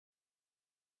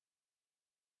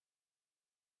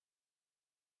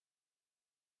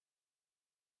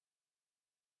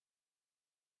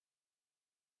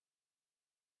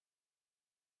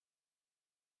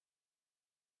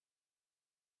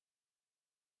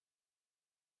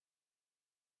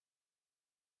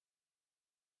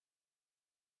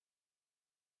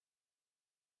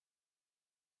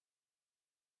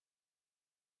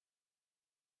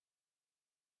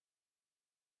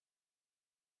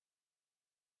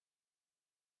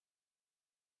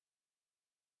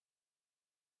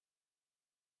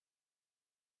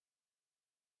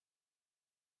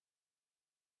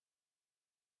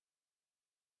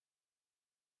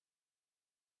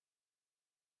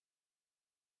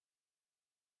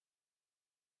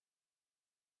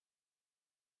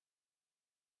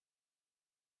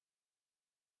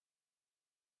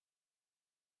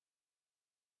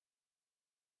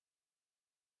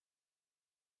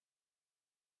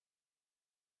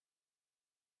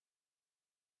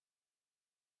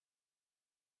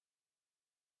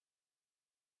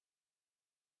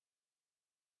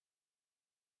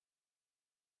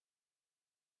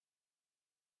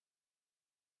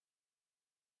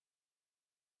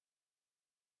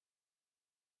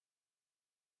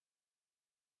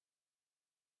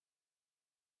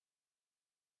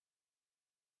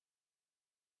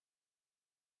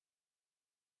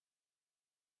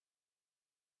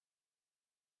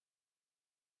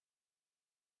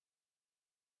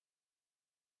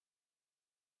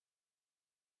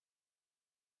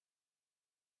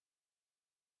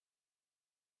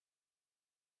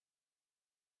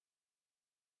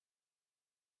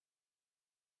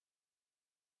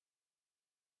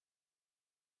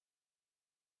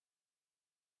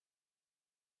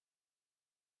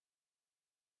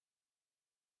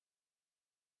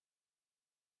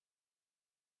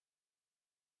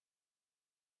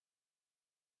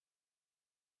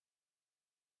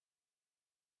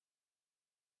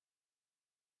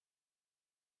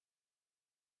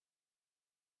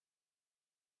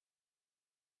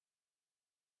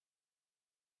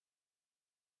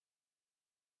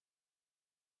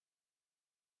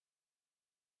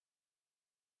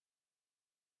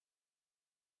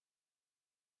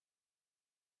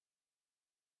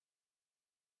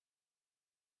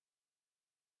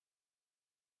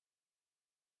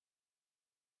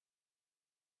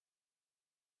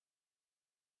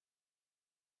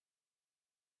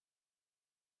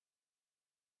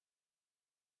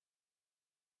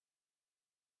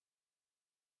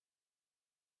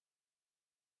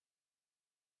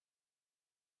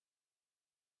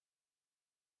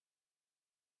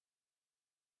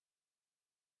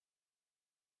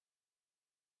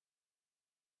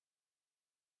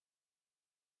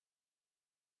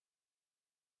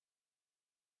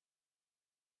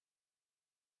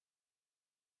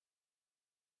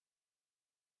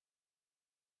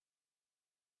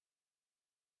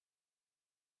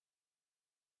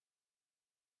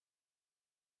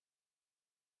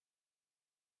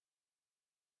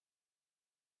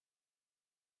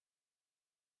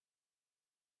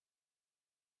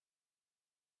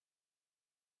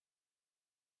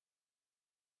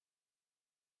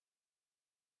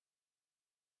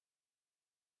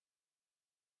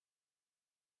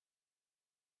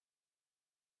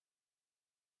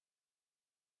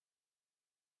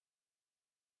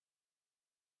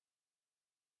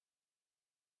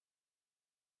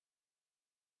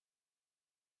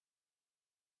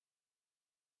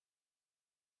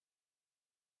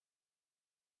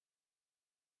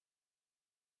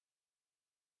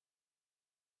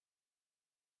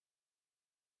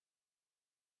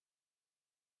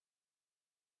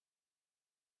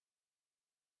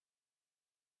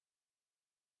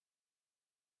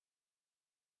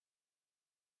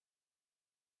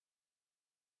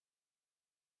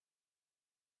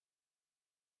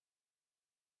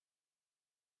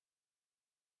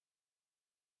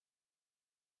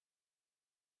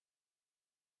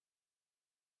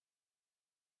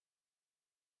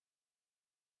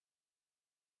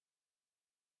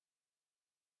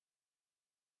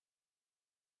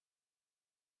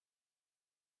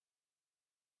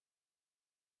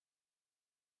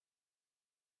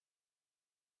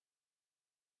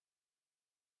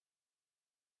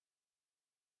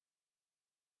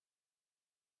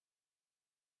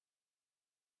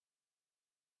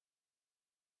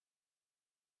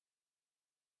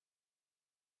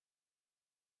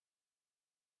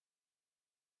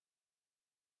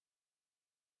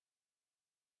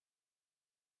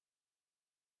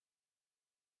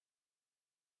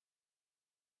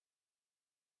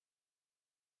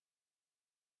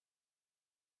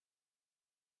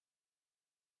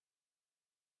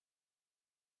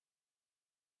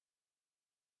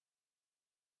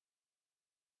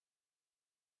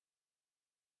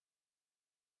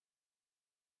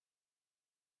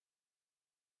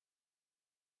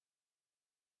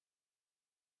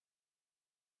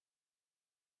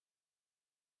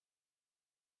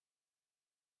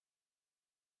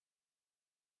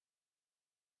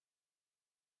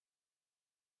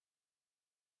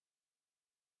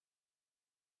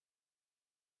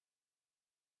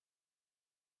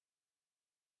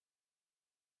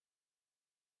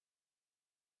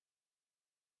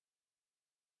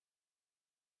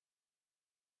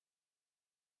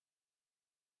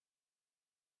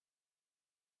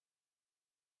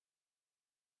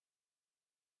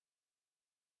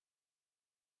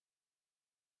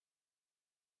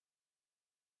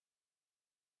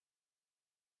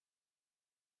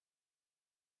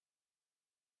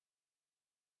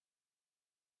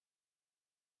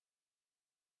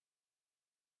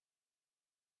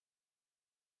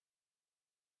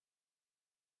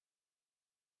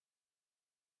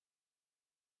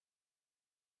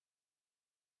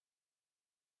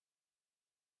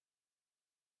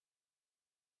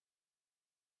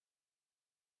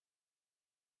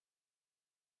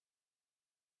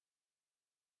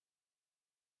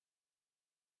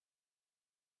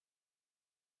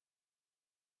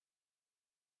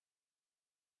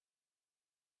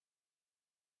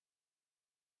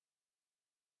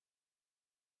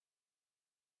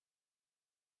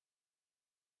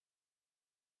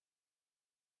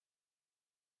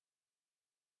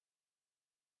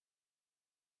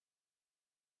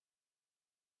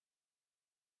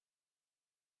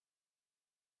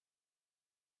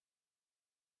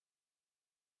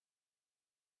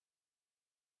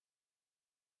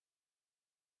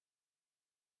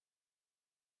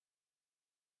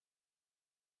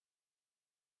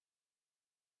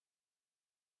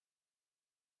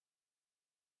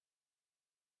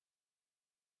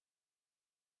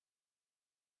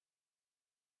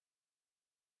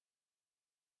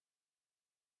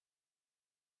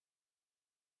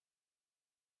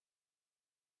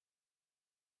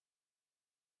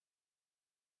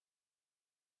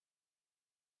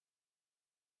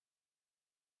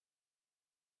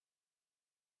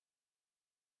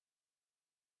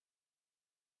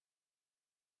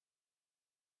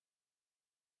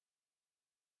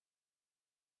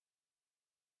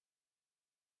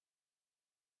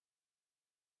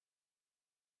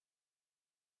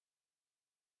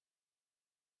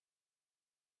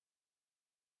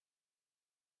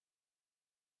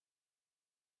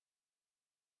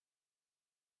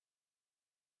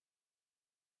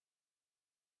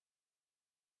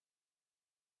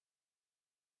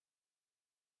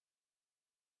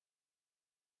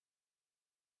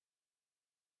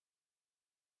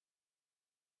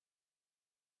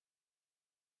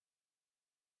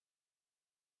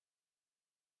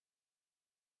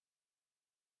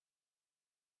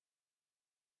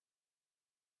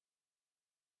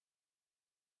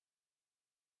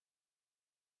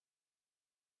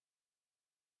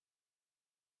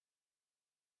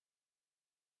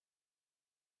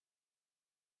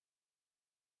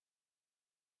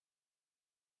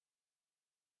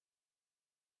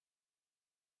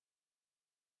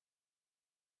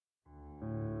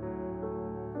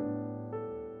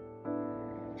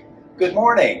Good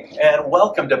morning and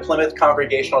welcome to Plymouth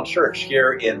Congregational Church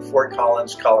here in Fort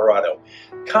Collins, Colorado.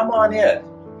 Come on in.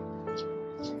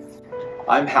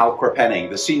 I'm Hal Corpenning,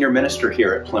 the senior minister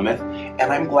here at Plymouth, and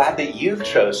I'm glad that you've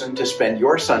chosen to spend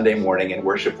your Sunday morning in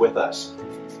worship with us.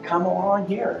 Come along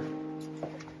here.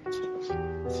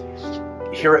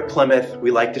 Here at Plymouth,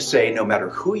 we like to say no matter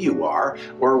who you are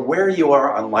or where you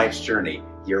are on life's journey,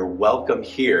 you're welcome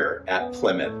here at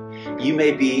Plymouth. You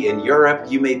may be in Europe,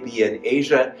 you may be in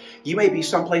Asia, you may be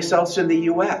someplace else in the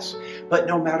U.S., but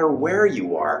no matter where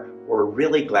you are, we're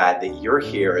really glad that you're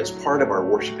here as part of our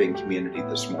worshiping community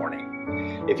this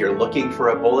morning. If you're looking for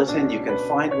a bulletin, you can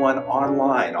find one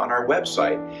online on our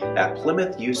website at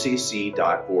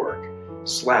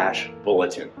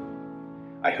plymouth.ucc.org/bulletin.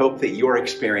 I hope that your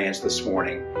experience this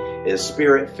morning is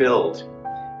spirit-filled,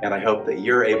 and I hope that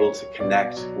you're able to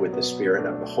connect with the Spirit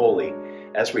of the Holy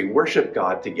as we worship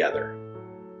God together.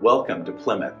 Welcome to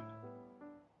Plymouth.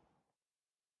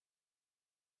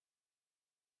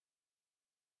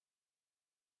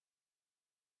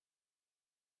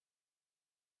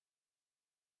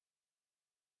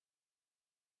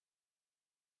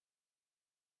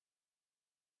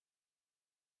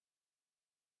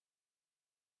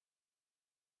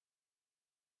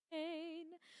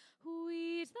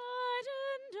 Wheat that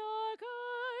in dark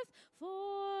earth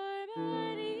for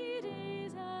many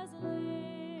days has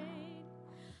lain,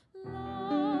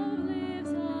 love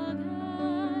lives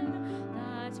again,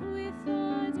 that with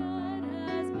the dead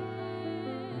has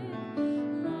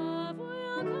been. Love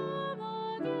will come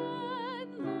again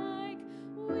like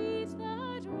wheat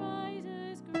that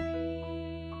rises green.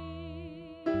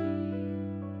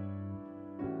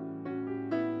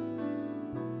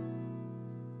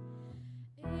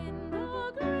 In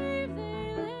the grave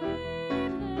they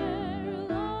laid their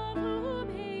love whom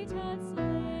hate had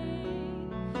slain,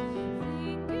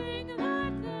 thinking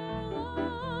that their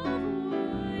love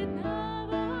would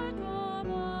never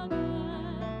come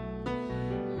again.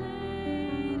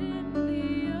 Laid in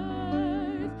the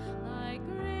earth like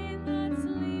grain that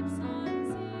sleeps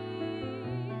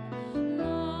unseen,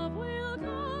 love will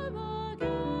come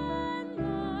again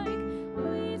like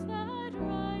wheat that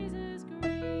rises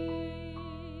green.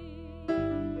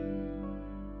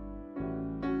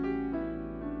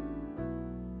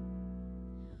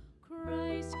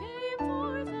 Christ came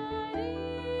forth at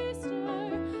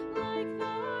Easter like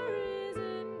the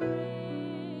risen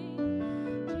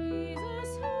grain. Jesus,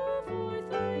 who for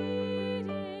 3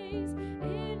 days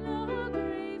in a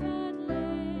grave had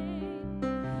lain,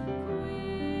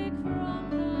 quick from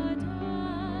the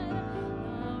dead,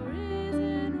 the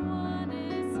risen one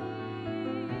is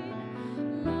seen.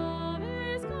 Love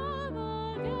is come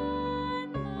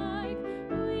again like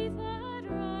wheat that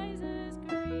rises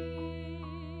green.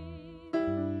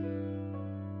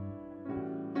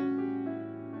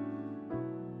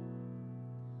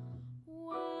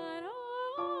 When our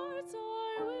hearts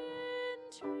are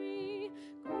wintry,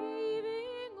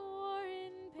 grieving or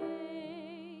in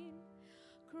pain,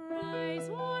 Christ's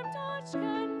warm touch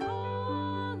can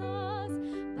call us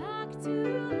back to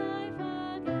life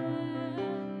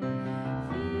again.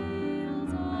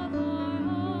 Fields of our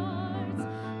hearts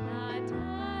that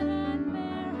dead and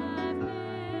bare have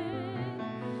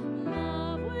been,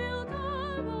 love will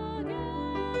come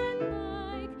again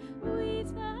like wheat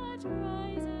that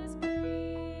rises green.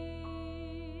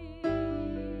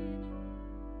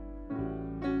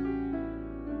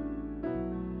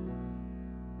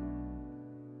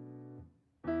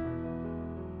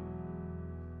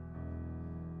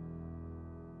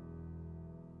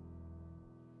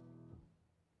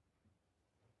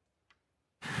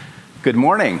 Good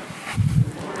morning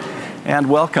and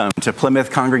welcome to Plymouth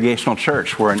Congregational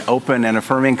Church. We're an open and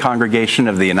affirming congregation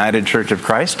of the United Church of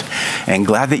Christ, and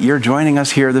glad that you're joining us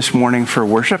here this morning for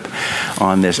worship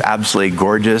on this absolutely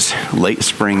gorgeous late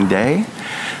spring day.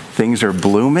 Things are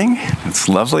blooming. It's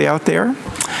lovely out there.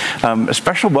 A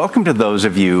special welcome to those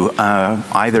of you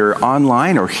either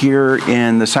online or here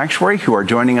in the sanctuary who are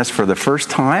joining us for the first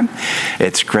time.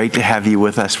 It's great to have you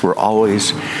with us. We're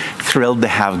always thrilled to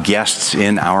have guests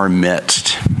in our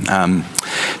midst.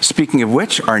 Speaking of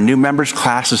which, our new members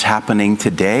class is happening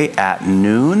today at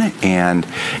noon, and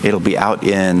it'll be out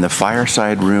in the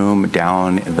fireside room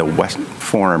down in the West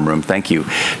Forum room. Thank you.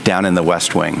 Down in the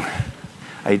West Wing.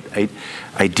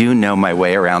 I do know my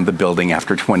way around the building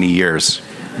after 20 years,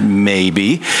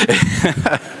 maybe.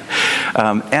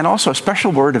 And also a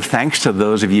special word of thanks to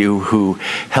those of you who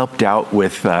helped out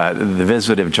with the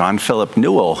visit of John Philip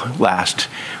Newell last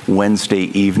Wednesday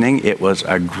evening. It was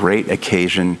a great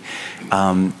occasion.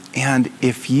 And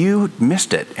if you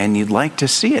missed it and you'd like to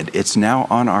see it, it's now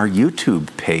on our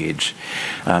YouTube page.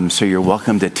 So you're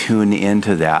welcome to tune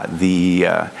into that.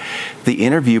 The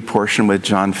interview portion with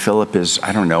John Philip is,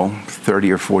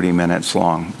 30 or 40 minutes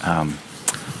long.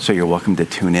 So you're welcome to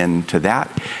tune in to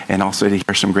that and also to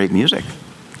hear some great music.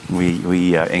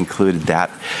 We included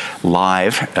that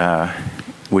live,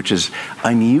 which is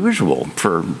unusual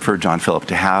for John Philip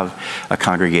to have a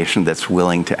congregation that's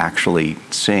willing to actually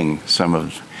sing some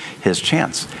of his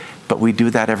chants. But we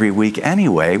do that every week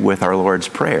anyway with our Lord's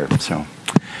Prayer.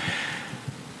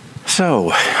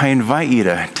 So I invite you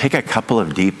to take a couple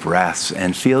of deep breaths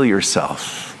and feel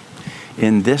yourself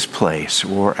in this place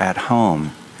or at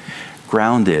home,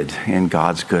 grounded in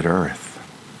God's good earth.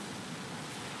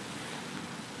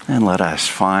 And let us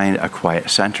find a quiet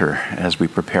center as we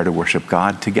prepare to worship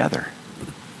God together.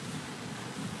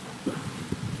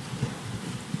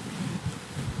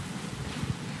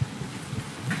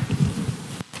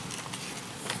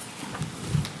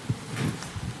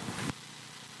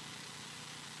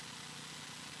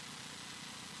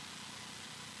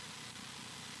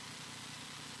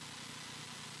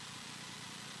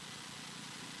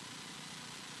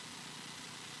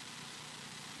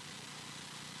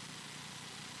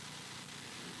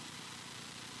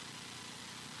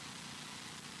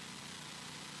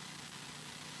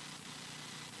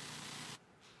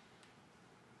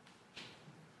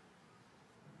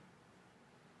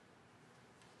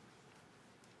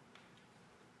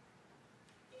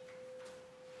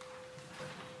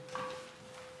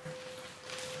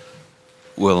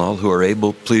 Will all who are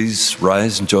able please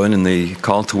rise and join in the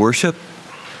call to worship?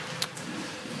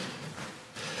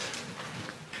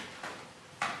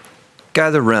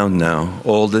 Gather round now,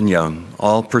 old and young,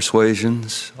 all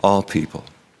persuasions, all people.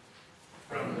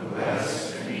 From the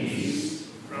west and east,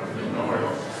 from the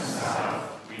north and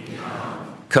south, we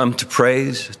come. Come to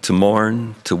praise, to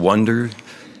mourn, to wonder,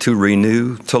 to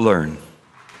renew, to learn.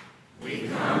 We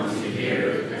come to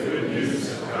hear the good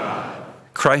news of God.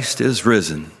 Christ is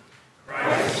risen.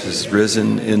 Christ is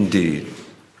risen indeed.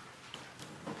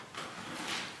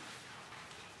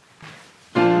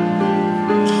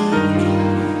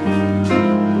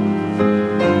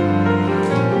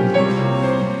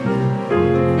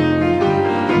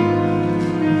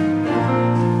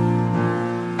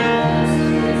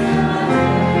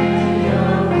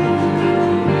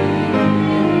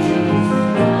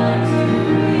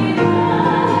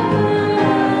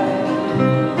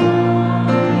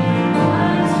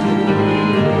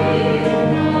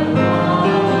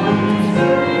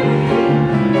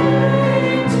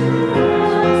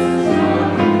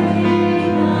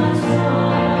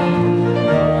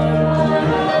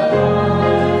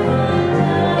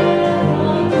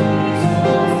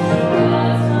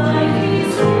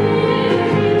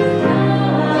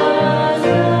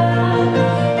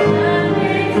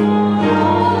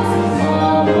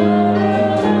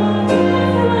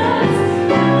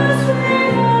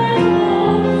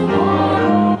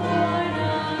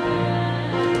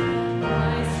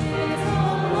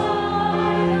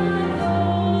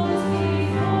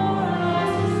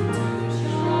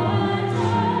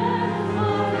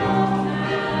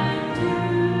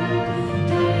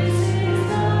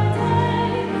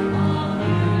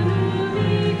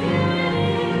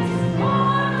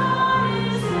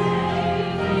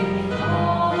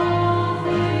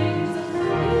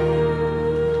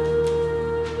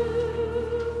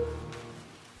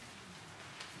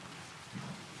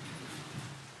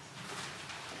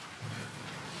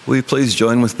 Will you please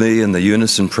join with me in the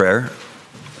unison prayer?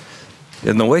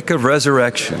 In the wake of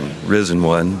resurrection, risen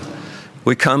one,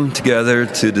 we come together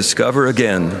to discover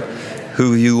again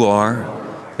who you are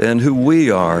and who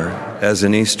we are as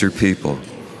an Easter people.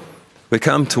 We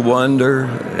come to wonder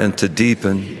and to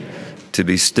deepen, to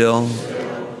be still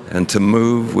and to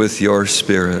move with your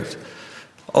Spirit.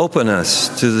 Open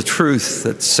us to the truth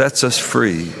that sets us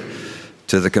free,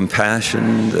 to the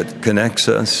compassion that connects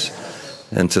us,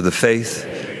 and to the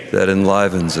faith that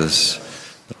enlivens us.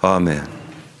 Amen.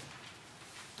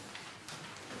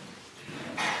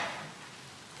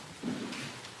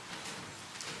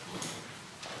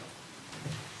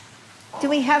 Do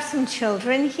we have some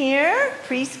children here,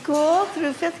 preschool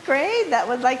through 5th grade, that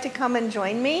would like to come and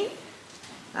join me?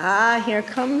 Ah, here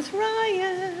comes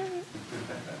Ryan.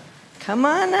 Come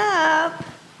on up.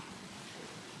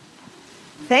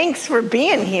 Thanks for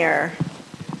being here.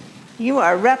 You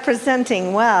are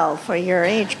representing well for your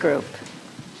age group.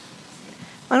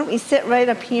 Why don't we sit right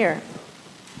up here?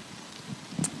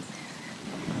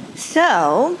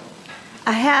 So,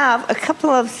 I have a couple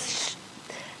of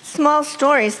small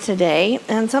stories today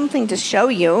and something to show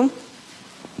you.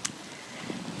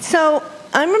 So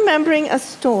I'm remembering a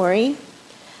story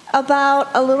about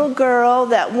a little girl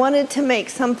that wanted to make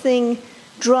something,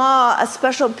 draw a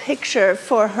special picture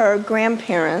for her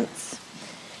grandparents,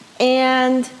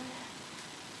 and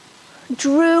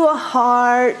drew a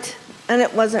heart, and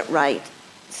it wasn't right.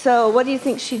 So what do you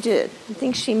think she did? You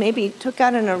think she maybe took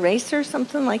out an eraser,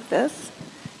 something like this,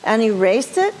 and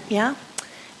erased it? Yeah.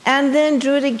 And then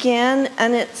drew it again,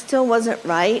 and it still wasn't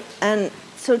right, and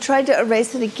so tried to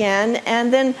erase it again.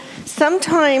 And then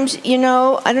sometimes, I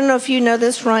don't know if you know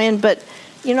this, Ryan, but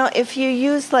if you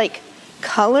use like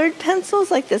colored pencils,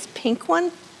 like this pink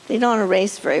one, they don't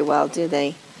erase very well, do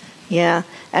they? Yeah.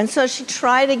 And so she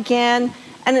tried again,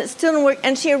 and it still didn't work.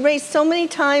 And she erased so many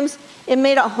times, it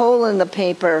made a hole in the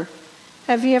paper.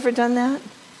 Have you ever done that?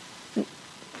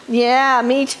 Yeah,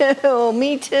 me too,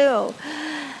 me too.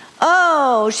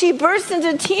 Oh, she burst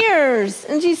into tears,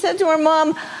 and she said to her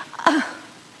mom,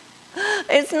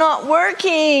 it's not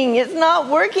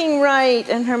working right.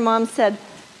 And her mom said,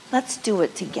 let's do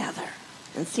it together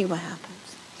and see what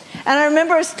happens. And I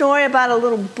remember a story about a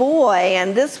little boy,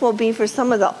 and this will be for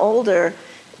some of the older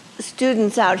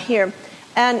students out here.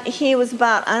 And he was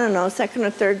about, I don't know, 2nd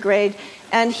or 3rd grade,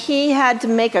 and he had to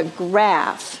make a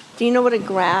graph. Do you know what a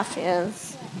graph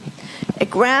is? A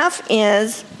graph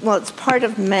is, well, it's part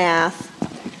of math.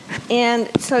 And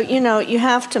so, you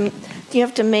have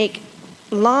to make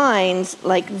lines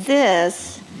like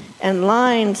this and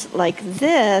lines like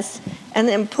this, and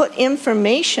then put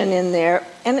information in there,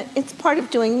 and it's part of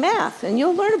doing math, and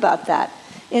you'll learn about that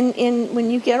when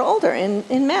you get older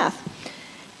in math.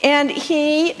 And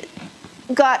he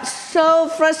got so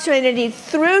frustrated, he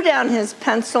threw down his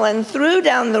pencil and threw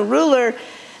down the ruler,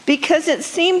 because it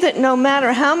seemed that no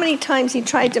matter how many times he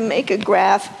tried to make a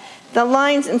graph, the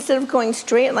lines, instead of going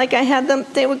straight like I had them,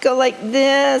 they would go like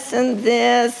this, and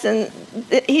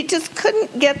he just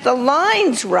couldn't get the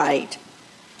lines right.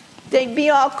 They'd be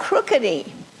all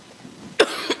crookedy.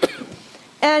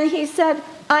 And he said,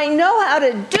 I know how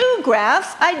to do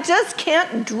graphs, I just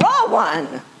can't draw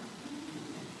one.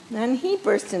 And he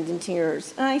burst into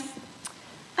tears. And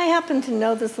I happen to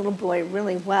know this little boy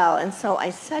really well, and so I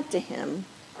said to him,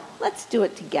 let's do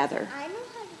it together. I know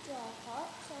how to draw a heart,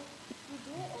 so you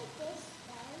do it like this,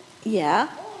 right? Yeah. Or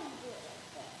you do it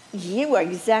like this. You are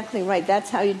exactly right. That's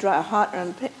how you draw a heart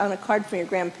on a card for your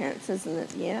grandparents, isn't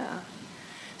it? Yeah.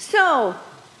 So,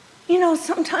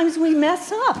 sometimes we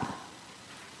mess up.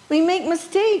 We make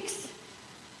mistakes.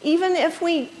 Even if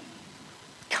we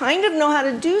kind of know how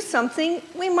to do something,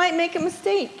 we might make a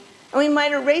mistake. And we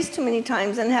might erase too many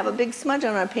times and have a big smudge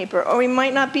on our paper. Or we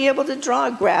might not be able to draw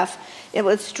a graph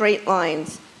with straight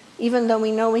lines, even though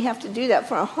we know we have to do that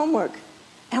for our homework.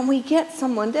 And we get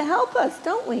someone to help us,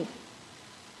 don't we?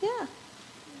 Yeah.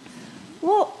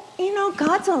 Well,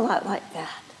 God's a lot like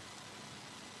that.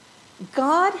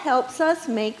 God helps us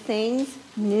make things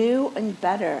new and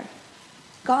better.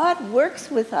 God works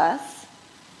with us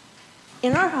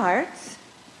in our hearts,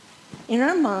 in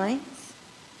our minds,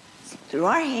 through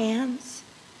our hands,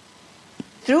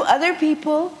 through other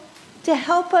people, to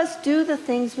help us do the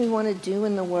things we want to do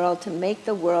in the world, to make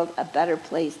the world a better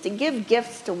place, to give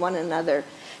gifts to one another,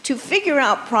 to figure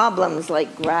out problems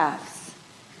like graphs.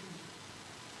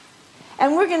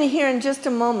 And we're going to hear in just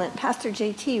a moment Pastor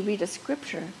JT read a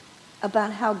scripture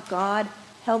about how God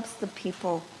helps the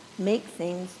people make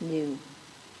things new.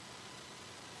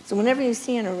 So whenever you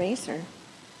see an eraser,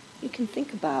 you can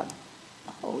think about,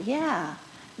 oh yeah,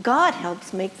 God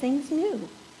helps make things new.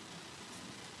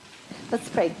 Let's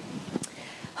pray.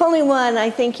 Holy One,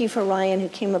 I thank you for Ryan, who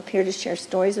came up here to share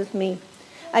stories with me.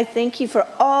 I thank you for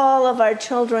all of our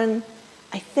children.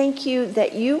 I thank you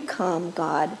that you come,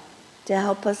 God, to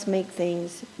help us make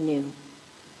things new.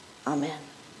 Amen.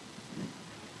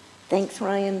 Thanks,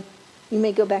 Ryan. You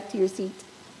may go back to your seat.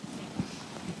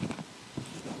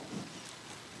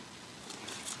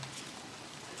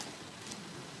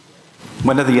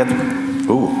 One of the other,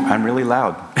 ooh, I'm really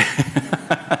loud.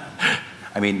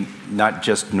 I mean, not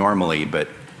just normally, but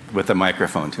with a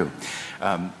microphone too.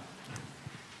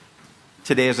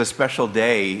 Today is a special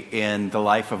day in the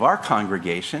life of our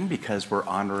congregation because we're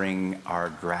honoring our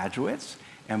graduates.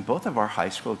 And both of our high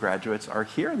school graduates are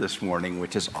here this morning,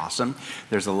 which is awesome.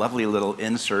 There's a lovely little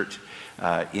insert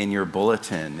in your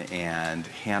bulletin, and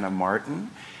Hannah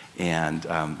Martin and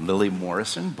Lily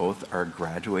Morrison both are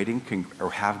graduating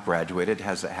or have graduated.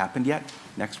 Has it happened yet?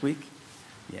 Next week?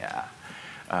 Yeah.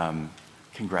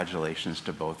 Congratulations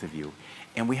to both of you.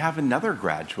 And we have another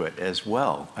graduate as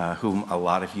well, whom a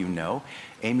lot of you know.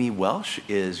 Amy Welsh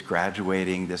is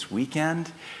graduating this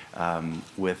weekend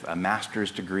with a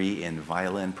master's degree in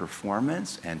violin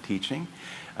performance and teaching.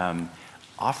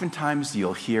 Oftentimes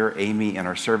you'll hear Amy in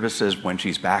our services when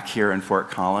she's back here in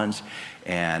Fort Collins,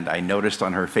 and I noticed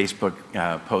on her Facebook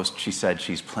post she said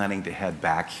she's planning to head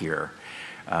back here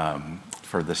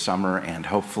for the summer and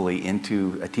hopefully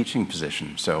into a teaching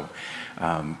position. So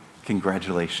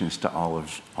congratulations to all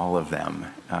of them.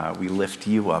 We lift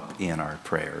you up in our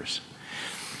prayers.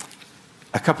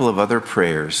 A couple of other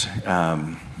prayers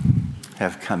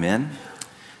have come in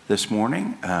this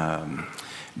morning.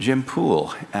 Jim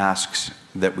Poole asks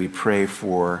that we pray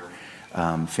for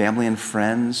family and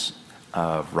friends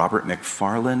of Robert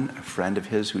McFarlane, a friend of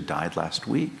his who died last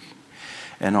week,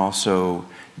 and also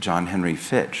John Henry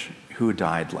Fitch, who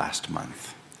died last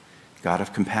month. God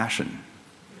of compassion.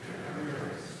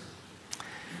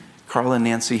 Carl and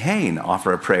Nancy Hain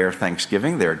offer a prayer of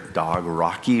thanksgiving. Their dog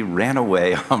Rocky ran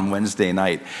away on Wednesday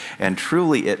night, and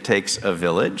truly it takes a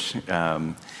village,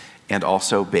 and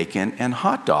also bacon and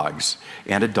hot dogs,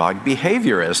 and a dog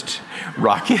behaviorist.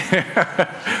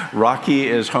 Rocky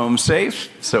is home safe,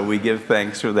 so we give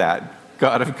thanks for that.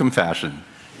 God of compassion.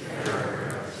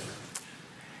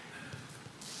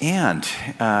 And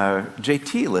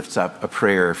JT lifts up a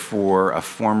prayer for a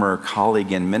former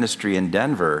colleague in ministry in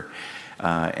Denver,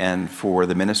 and for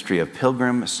the ministry of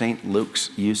Pilgrim St. Luke's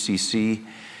UCC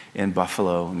in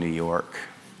Buffalo, New York.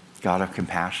 God of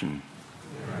compassion.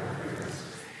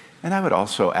 And I would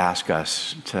also ask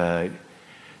us to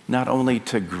not only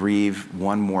to grieve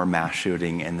one more mass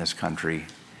shooting in this country,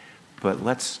 but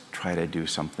let's try to do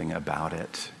something about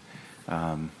it.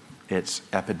 It's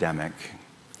epidemic,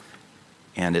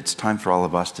 and it's time for all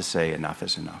of us to say enough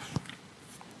is enough.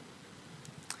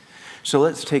 So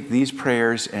let's take these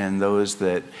prayers and those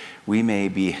that we may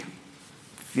be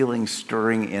feeling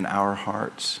stirring in our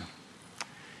hearts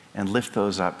and lift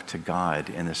those up to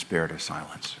God in the spirit of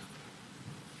silence.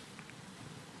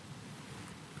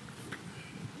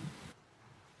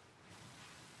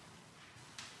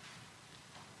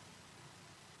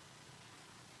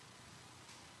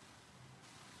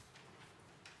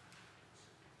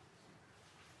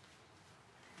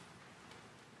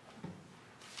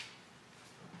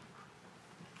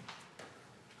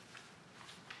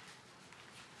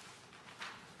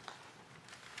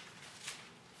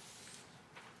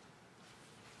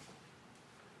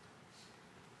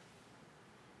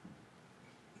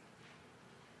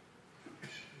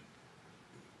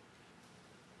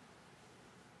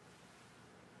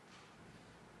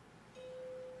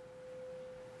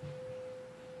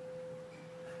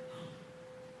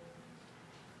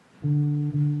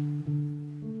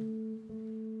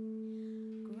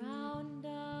 Ground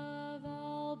of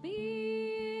all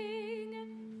being,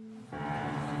 Mother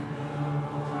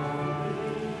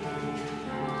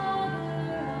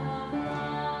of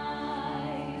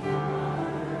life,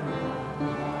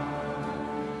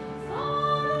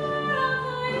 Father of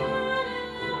the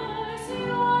universe,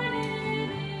 your name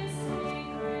is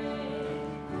sacred.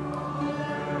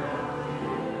 Mother of the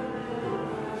universe,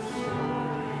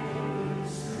 your name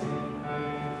is sacred.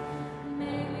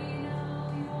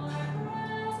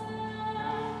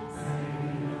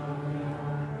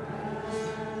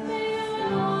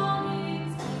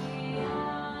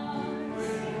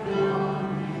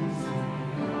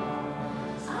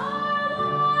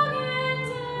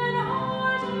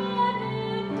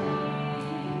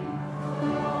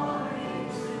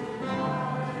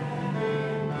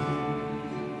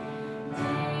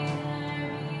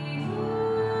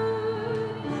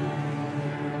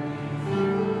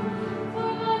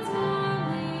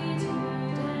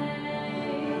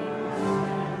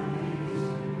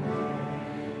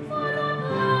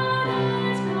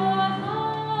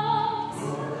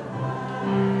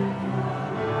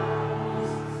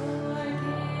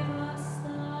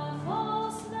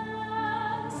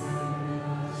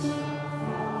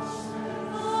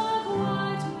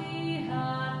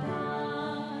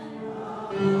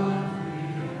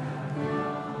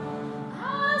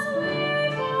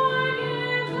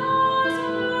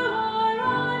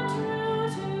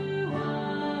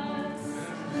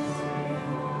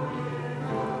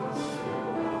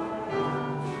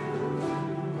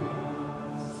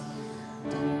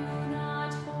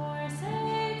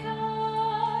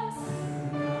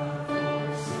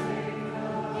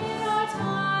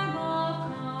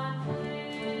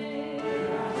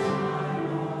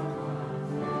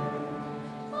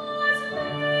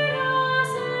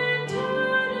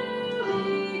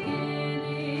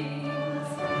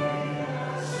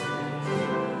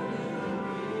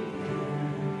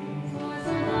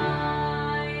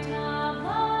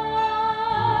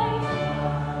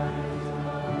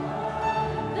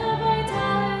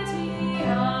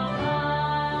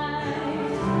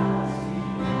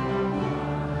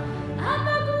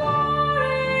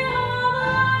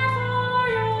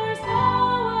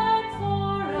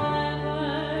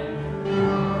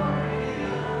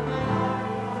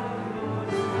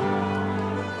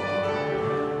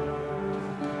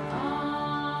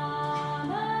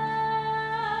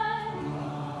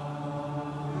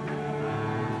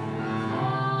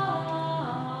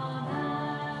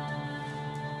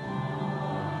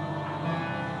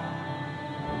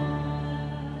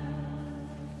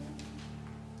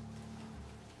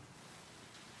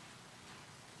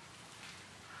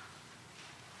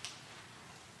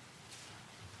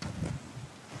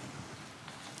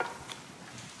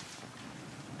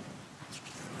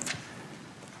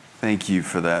 Thank you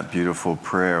for that beautiful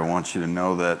prayer. I want you to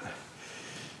know that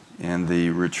in the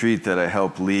retreat that I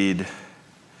helped lead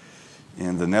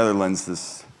in the Netherlands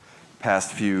this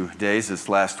past few days, this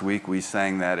last week, we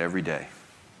sang that every day.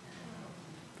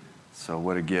 So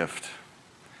what a gift.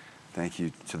 Thank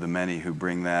you to the many who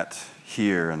bring that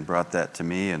here and brought that to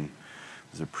me and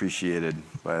was appreciated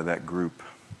by that group.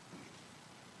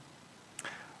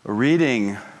 A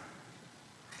reading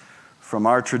from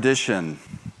our tradition.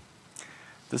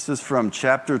 This is from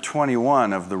chapter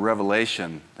 21 of the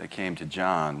Revelation that came to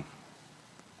John.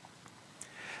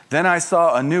 Then I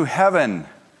saw a new heaven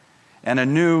and a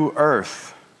new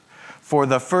earth, for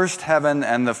the first heaven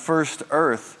and the first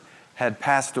earth had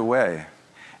passed away,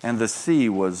 and the sea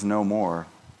was no more.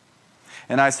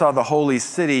 And I saw the holy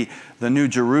city, the new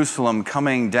Jerusalem,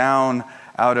 coming down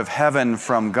out of heaven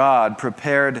from God,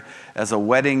 prepared as a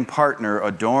wedding partner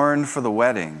adorned for the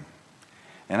wedding.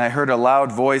 And I heard a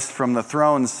loud voice from the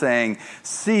throne saying,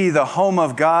 "See, the home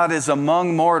of God is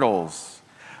among mortals.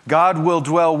 God will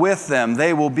dwell with them.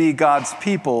 They will be God's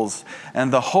peoples, and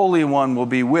the Holy One will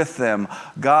be with them.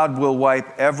 God will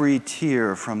wipe every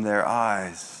tear from their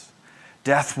eyes.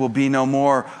 Death will be no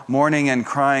more. Mourning and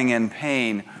crying and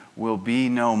pain will be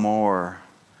no more.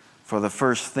 For the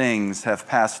first things have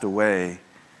passed away."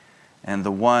 And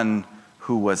the one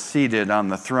who was seated on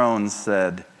the throne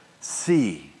said,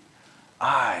 "See,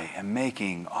 I am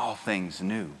making all things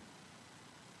new."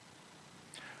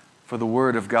 For the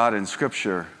word of God in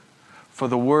Scripture, for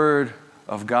the word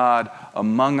of God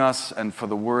among us, and for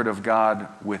the word of God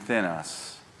within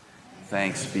us,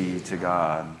 thanks be to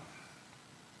God.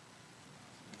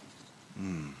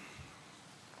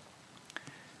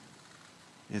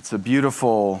 It's a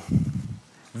beautiful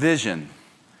vision,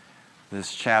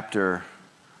 this chapter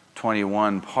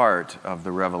 21 part of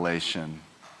the Revelation.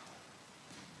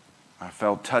 I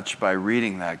felt touched by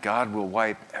reading that. God will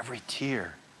wipe every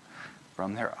tear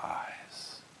from their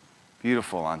eyes.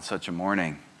 Beautiful on such a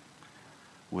morning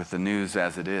with the news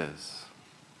as it is.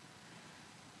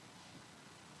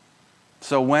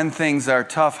 So when things are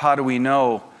tough, how do we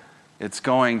know it's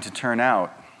going to turn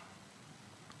out?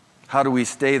 How do we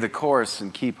stay the course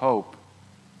and keep hope?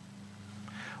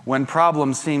 When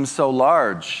problems seem so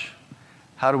large,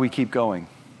 how do we keep going?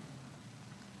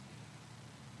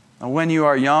 And when you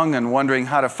are young and wondering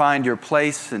how to find your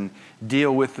place and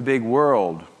deal with the big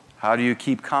world, how do you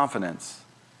keep confidence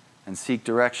and seek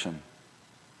direction?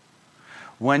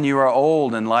 When you are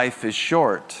old and life is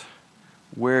short,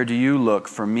 where do you look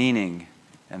for meaning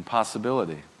and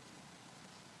possibility?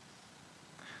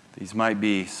 These might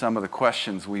be some of the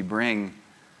questions we bring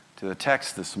to the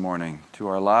text this morning, to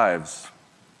our lives.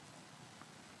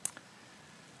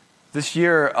 This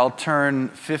year, I'll turn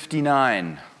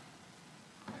 59.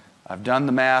 I've done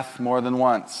the math more than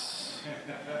once.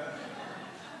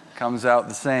 Comes out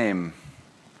the same.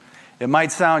 It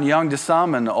might sound young to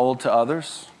some and old to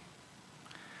others,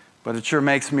 but it sure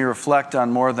makes me reflect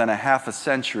on more than a half a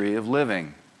century of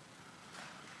living.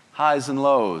 Highs and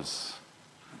lows,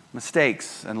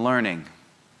 mistakes and learning,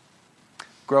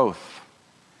 growth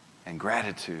and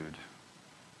gratitude.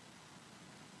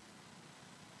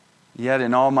 Yet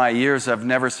in all my years, I've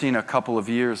never seen a couple of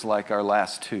years like our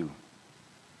last two.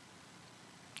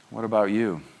 What about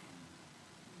you?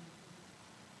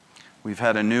 We've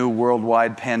had a new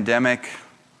worldwide pandemic.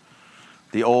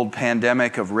 The old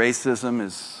pandemic of racism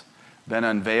has been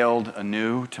unveiled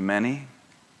anew to many.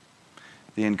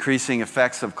 The increasing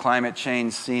effects of climate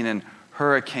change seen in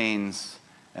hurricanes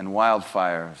and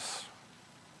wildfires.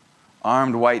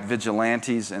 Armed white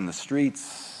vigilantes in the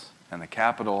streets and the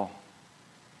Capitol,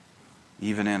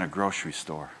 even in a grocery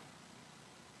store.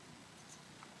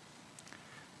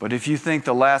 But if you think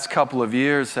the last couple of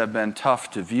years have been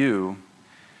tough to view,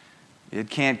 it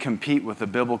can't compete with the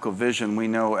biblical vision we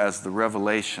know as the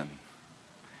Revelation,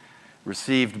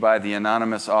 received by the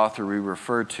anonymous author we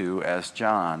refer to as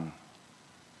John.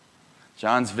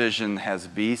 John's vision has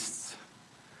beasts,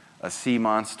 a sea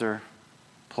monster,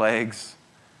 plagues,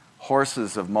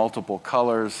 horses of multiple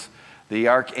colors, the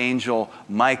archangel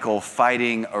Michael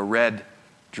fighting a red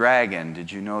dragon.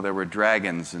 Did you know there were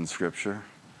dragons in Scripture?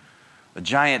 A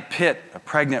giant pit, a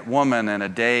pregnant woman, and a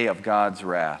day of God's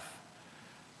wrath.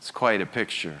 It's quite a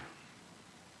picture.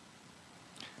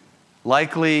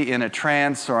 Likely in a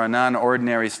trance or a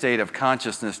non-ordinary state of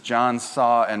consciousness, John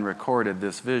saw and recorded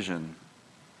this vision.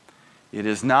 It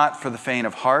is not for the faint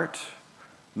of heart,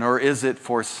 nor is it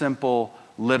for simple,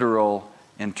 literal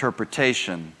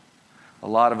interpretation. A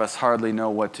lot of us hardly know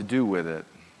what to do with it.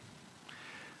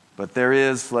 But there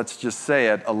is, let's just say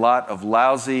it, a lot of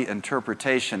lousy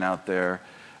interpretation out there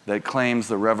that claims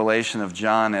the revelation of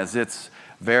John as its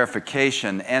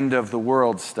verification, end of the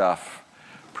world stuff,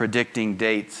 predicting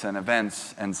dates and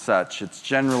events and such. It's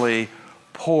generally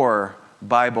poor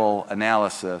Bible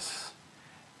analysis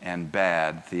and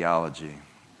bad theology.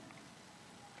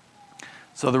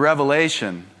 So the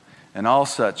revelation and all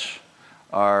such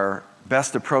are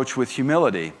best approached with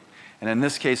humility, and in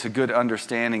this case, a good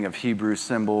understanding of Hebrew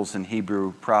symbols and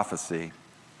Hebrew prophecy.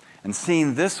 And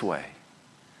seen this way,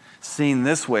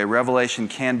 Revelation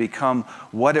can become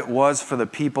what it was for the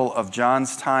people of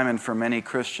John's time and for many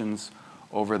Christians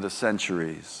over the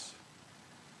centuries.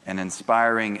 An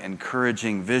inspiring,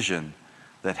 encouraging vision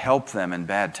that helped them in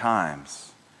bad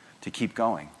times to keep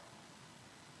going,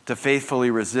 to faithfully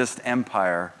resist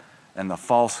empire and the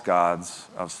false gods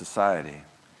of society.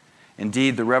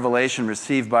 Indeed, the revelation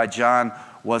received by John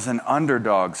was an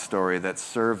underdog story that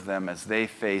served them as they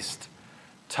faced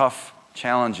tough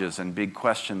challenges and big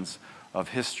questions of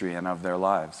history and of their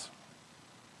lives.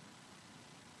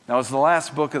 Now, as the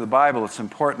last book of the Bible, it's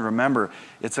important to remember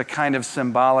it's a kind of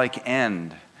symbolic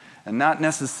end, and not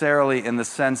necessarily in the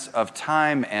sense of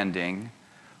time ending,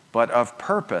 but of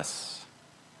purpose.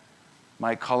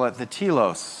 Might call it the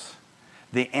telos,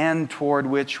 the end toward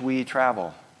which we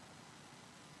travel,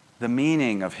 the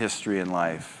meaning of history and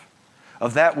life,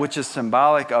 of that which is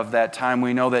symbolic of that time.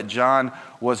 We know that John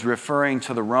was referring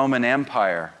to the Roman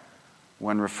Empire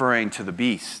when referring to the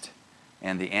beast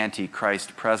and the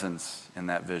Antichrist presence in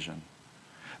that vision.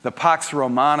 The Pax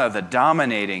Romana, the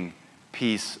dominating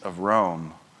peace of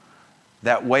Rome,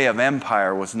 that way of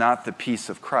empire was not the peace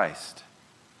of Christ.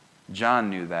 John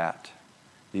knew that.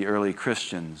 The early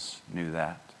Christians knew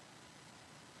that.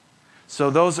 So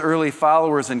those early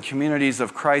followers and communities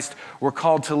of Christ were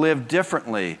called to live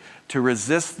differently, to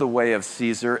resist the way of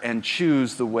Caesar and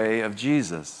choose the way of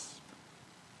Jesus.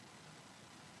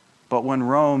 But when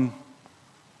Rome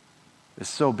is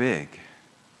so big,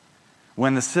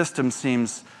 when the system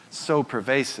seems so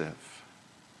pervasive,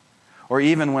 or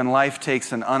even when life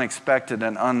takes an unexpected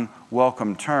and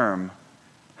unwelcome turn,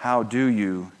 how do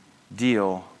you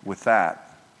deal with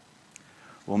that?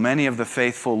 Well, many of the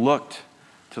faithful looked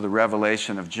to the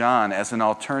revelation of John as an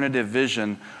alternative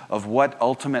vision of what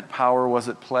ultimate power was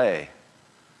at play,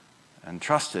 and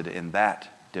trusted in that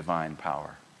divine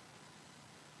power.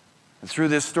 And through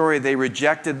this story, they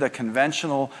rejected the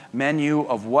conventional menu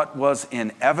of what was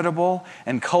inevitable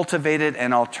and cultivated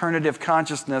an alternative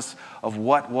consciousness of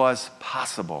what was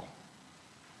possible.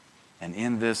 And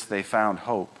in this, they found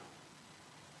hope.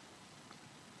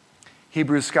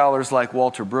 Hebrew scholars like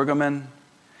Walter Brueggemann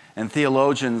and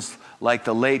theologians like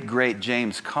the late, great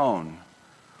James Cone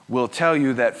will tell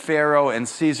you that Pharaoh and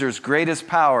Caesar's greatest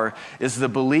power is the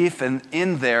belief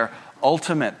in their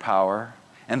ultimate power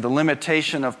and the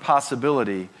limitation of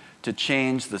possibility to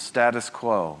change the status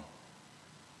quo.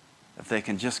 If they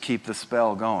can just keep the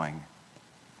spell going,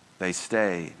 they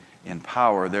stay in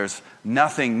power. There's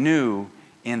nothing new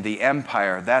in the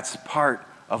empire. That's part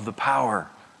of the power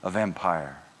of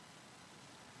empire.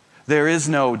 There is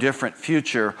no different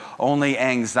future, only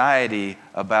anxiety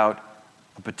about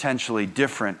a potentially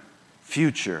different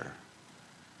future.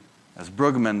 As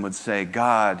Brueggemann would say,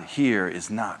 God here is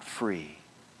not free,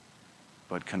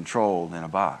 but controlled in a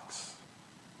box.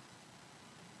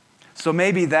 So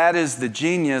maybe that is the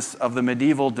genius of the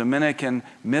medieval Dominican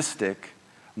mystic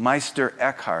Meister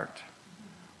Eckhart,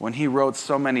 when he wrote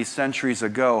so many centuries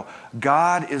ago,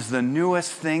 God is the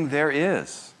newest thing there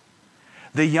is,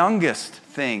 the youngest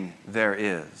thing there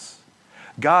is.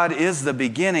 God is the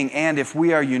beginning, and if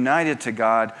we are united to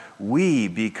God, we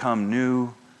become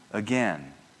new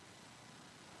again.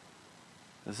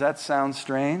 Does that sound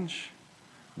strange?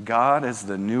 God is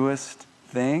the newest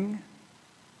thing?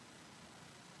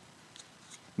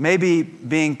 Maybe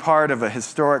being part of a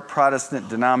historic Protestant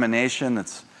denomination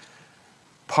that's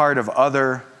part of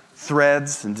other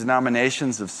threads and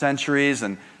denominations of centuries,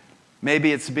 and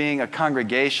maybe it's being a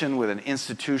congregation with an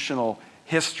institutional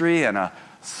history and a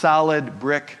solid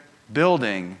brick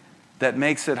building that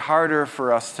makes it harder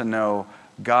for us to know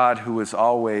God who is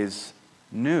always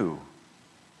new.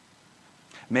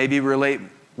 Maybe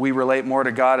we relate more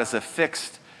to God as a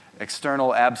fixed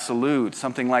external absolute,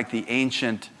 something like the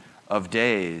Ancient of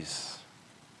Days.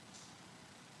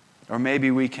 Or maybe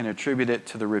we can attribute it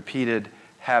to the repeated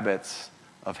habits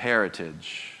of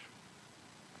heritage.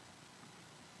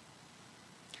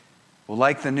 Well,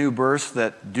 like the new births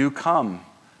that do come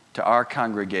to our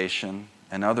congregation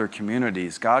and other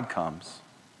communities, God comes.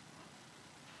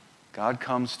 God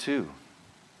comes too.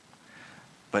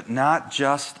 But not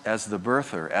just as the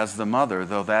birther, as the mother,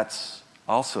 though that's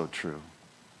also true,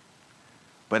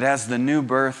 but as the new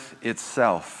birth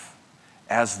itself,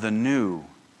 as the new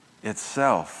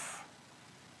itself.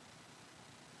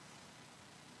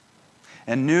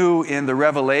 And new in the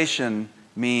Revelation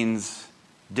means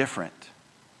different.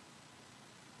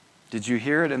 Did you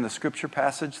hear it in the scripture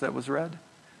passage that was read?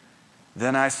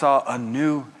 Then I saw a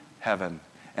new heaven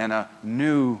and a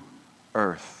new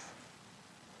earth,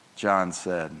 John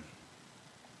said.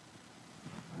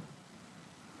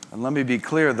 And let me be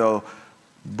clear, though,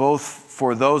 both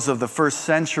for those of the first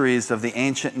centuries of the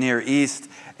ancient Near East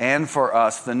and for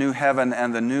us, the new heaven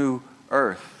and the new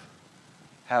earth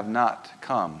have not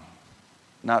come.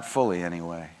 Not fully,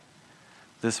 anyway.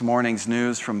 This morning's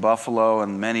news from Buffalo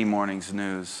and many mornings'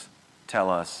 news tell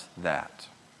us that.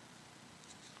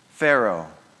 Pharaoh,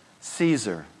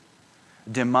 Caesar,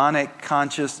 demonic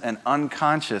conscious and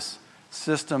unconscious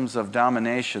systems of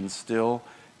domination still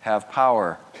have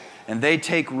power. And they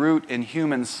take root in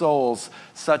human souls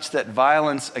such that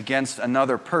violence against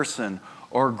another person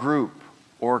or group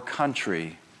or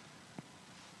country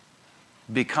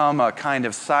become a kind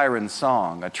of siren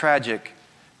song, a tragic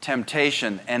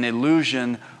temptation, an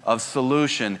illusion of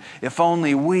solution. If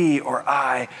only we or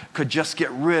I could just get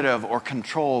rid of or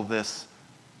control this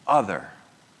other.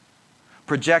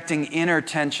 Projecting inner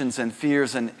tensions and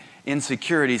fears and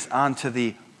insecurities onto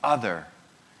the other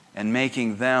and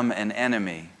making them an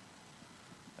enemy.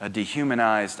 A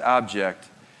dehumanized object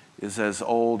is as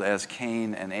old as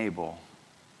Cain and Abel,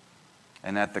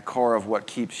 and at the core of what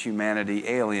keeps humanity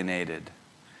alienated,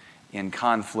 in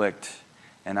conflict,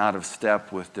 and out of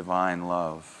step with divine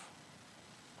love.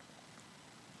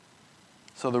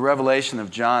 So the revelation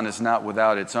of John is not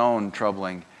without its own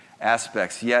troubling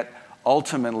aspects, yet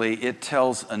ultimately it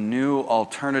tells a new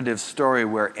alternative story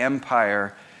where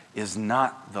empire is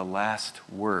not the last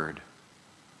word,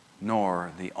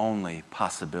 nor the only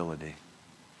possibility.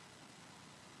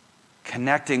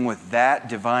 Connecting with that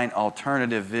divine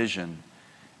alternative vision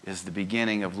is the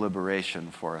beginning of liberation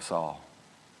for us all.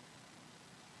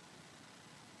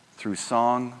 Through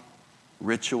song,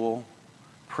 ritual,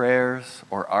 prayers,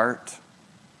 or art,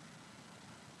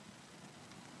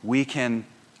 we can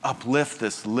uplift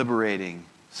this liberating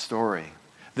story.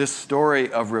 This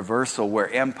story of reversal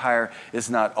where empire is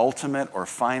not ultimate or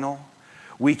final.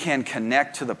 We can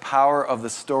connect to the power of the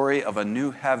story of a new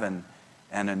heaven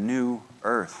and a new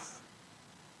earth.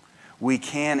 We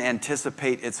can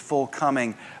anticipate its full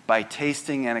coming by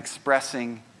tasting and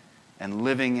expressing and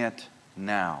living it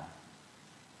now.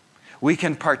 We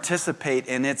can participate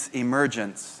in its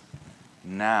emergence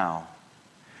now.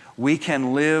 We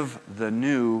can live the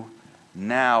new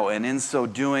now, and in so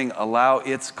doing, allow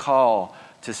its call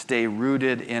to stay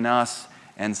rooted in us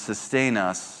and sustain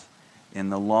us in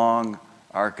the long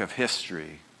arc of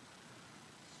history,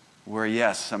 where,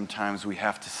 yes, sometimes we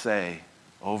have to say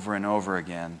over and over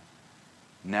again,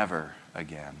 never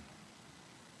again.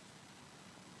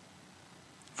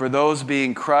 For those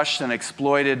being crushed and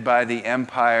exploited by the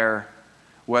empire,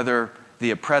 whether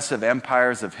the oppressive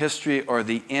empires of history or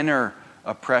the inner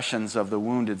oppressions of the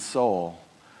wounded soul,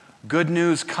 good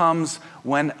news comes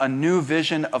when a new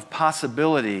vision of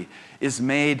possibility is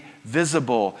made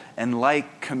visible and,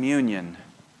 like communion,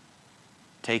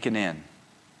 taken in,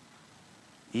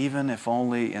 even if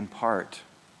only in part.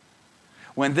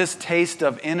 When this taste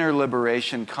of inner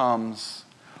liberation comes,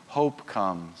 hope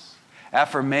comes,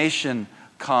 affirmation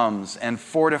comes, and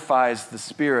fortifies the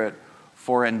spirit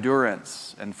for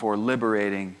endurance and for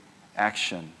liberating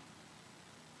action.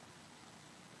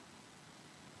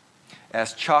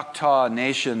 As Choctaw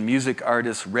Nation music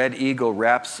artist Red Eagle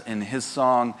raps in his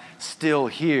song, Still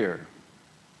Here,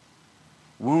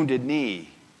 Wounded Knee,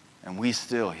 and we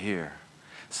still here.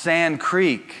 Sand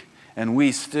Creek, and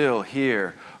we still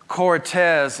here.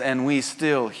 Cortez, and we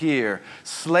still here.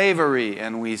 Slavery,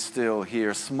 and we still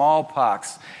here.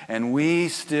 Smallpox, and we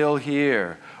still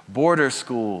here. Border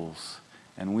schools,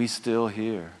 and we still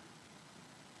here.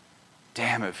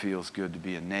 Damn, it feels good to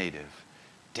be a native.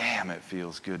 Damn, it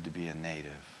feels good to be a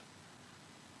native.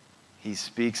 He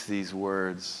speaks these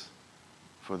words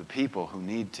for the people who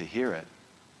need to hear it.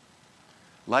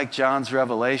 Like John's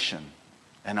revelation,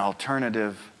 an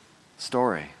alternative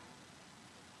story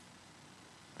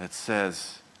that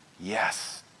says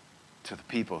yes to the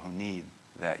people who need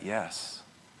that yes,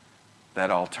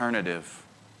 that alternative.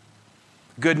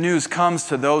 Good news comes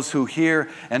to those who hear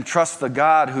and trust the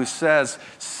God who says,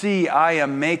 "See, I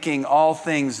am making all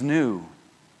things new,"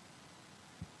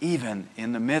 even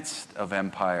in the midst of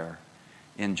empire,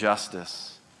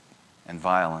 injustice, and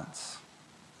violence.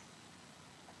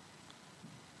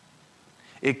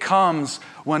 It comes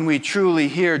when we truly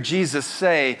hear Jesus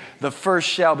say, "The first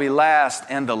shall be last,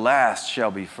 and the last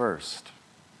shall be first."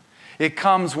 It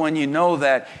comes when you know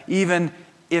that even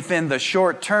If in the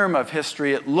short term of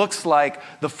history it looks like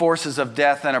the forces of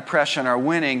death and oppression are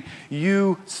winning,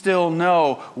 we still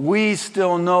know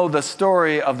the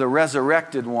story of the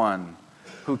resurrected one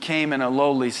who came in a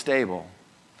lowly stable,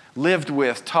 lived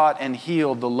with, taught, and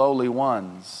healed the lowly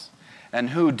ones, and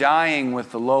who, dying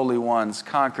with the lowly ones,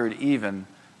 conquered even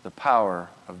the power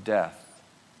of death.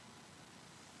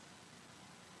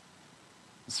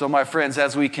 So, my friends,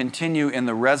 as we continue in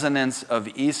the resonance of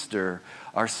Easter,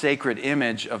 our sacred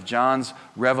image of John's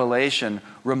revelation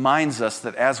reminds us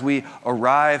that as we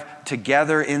arrive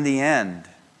together in the end,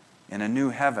 in a new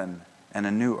heaven and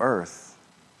a new earth,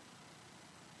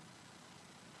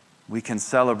 we can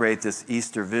celebrate this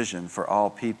Easter vision for all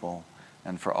people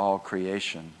and for all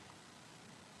creation.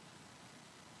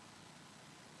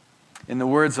 In the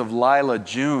words of Lila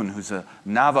June, who's a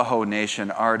Navajo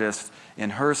Nation artist,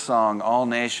 in her song, All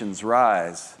Nations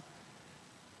Rise,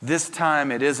 this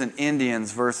time it isn't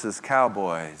Indians versus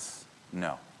cowboys.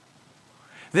 No.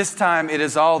 This time it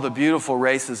is all the beautiful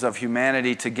races of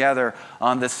humanity together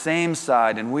on the same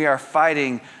side, and we are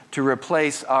fighting to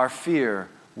replace our fear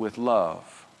with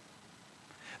love.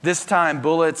 This time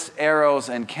bullets, arrows,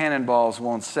 and cannonballs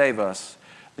won't save us.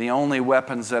 The only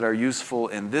weapons that are useful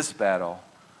in this battle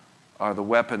are the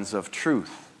weapons of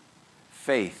truth,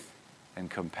 faith, and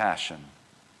compassion.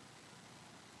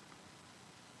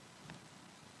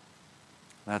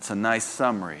 That's a nice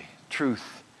summary.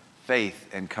 Truth, faith,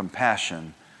 and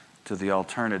compassion to the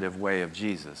alternative way of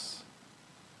Jesus.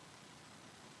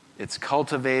 It's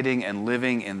cultivating and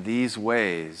living in these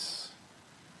ways,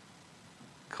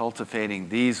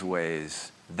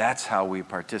 that's how we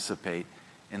participate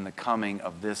in the coming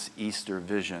of this Easter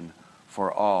vision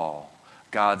for all,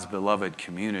 God's beloved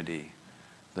community,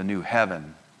 the new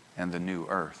heaven and the new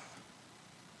earth.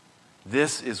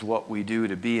 This is what we do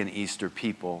to be an Easter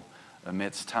people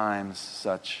amidst times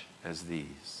such as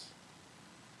these.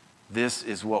 This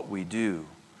is what we do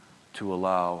to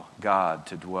allow God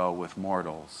to dwell with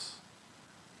mortals,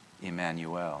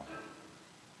 Emmanuel.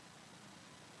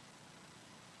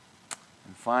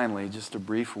 And finally, just a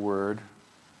brief word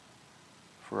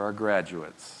for our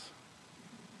graduates.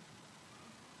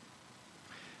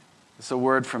 It's a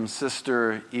word from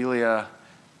Sister Elia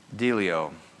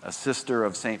Delio, a sister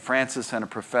of St. Francis and a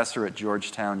professor at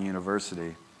Georgetown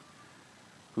University,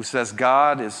 who says,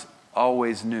 God is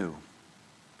always new.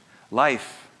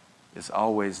 Life is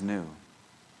always new.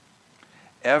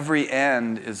 Every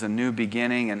end is a new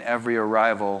beginning, and every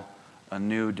arrival a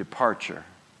new departure.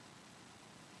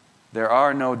 There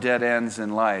are no dead ends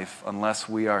in life unless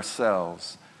we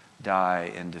ourselves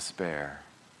die in despair.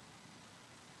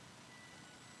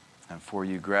 And for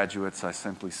you graduates, I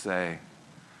simply say,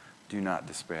 do not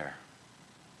despair,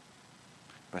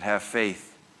 but have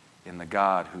faith in the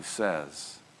God who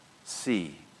says,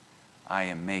 see, I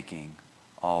am making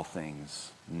all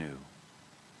things new.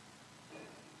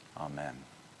 Amen.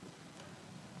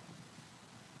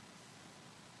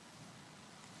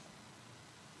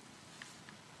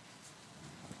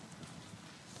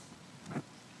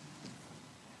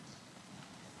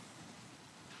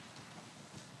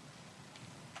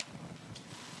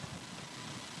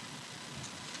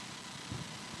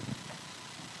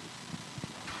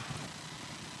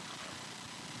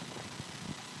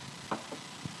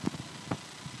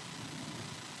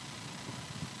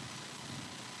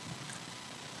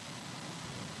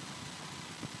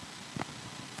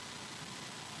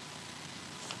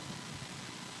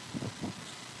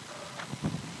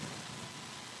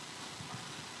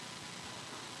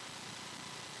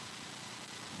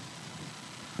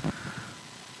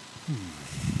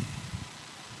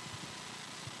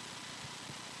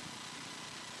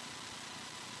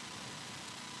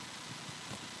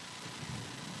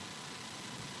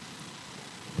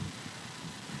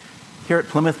 Here at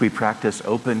Plymouth, we practice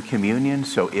open communion,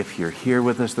 so if you're here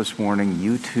with us this morning,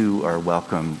 you too are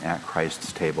welcome at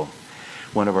Christ's table.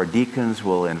 One of our deacons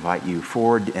will invite you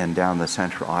forward and down the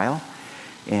central aisle,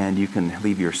 and you can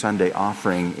leave your Sunday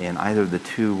offering in either of the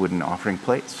two wooden offering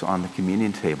plates on the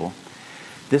communion table.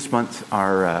 This month,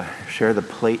 our Share the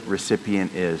Plate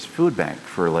recipient is Food Bank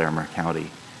for Larimer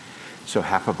County. So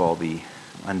half of all the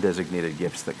undesignated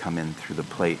gifts that come in through the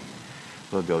plate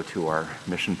will go to our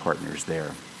mission partners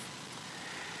there.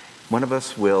 One of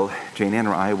us will, Jane Ann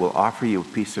or I, will offer you a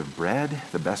piece of bread.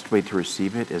 The best way to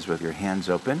receive it is with your hands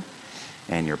open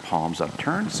and your palms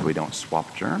upturned so we don't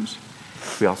swap germs.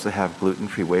 We also have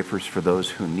gluten-free wafers for those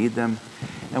who need them.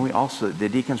 And we also, the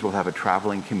deacons will have a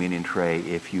traveling communion tray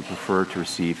if you prefer to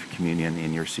receive communion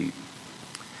in your seat.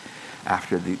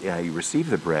 After you receive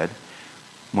the bread,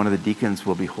 one of the deacons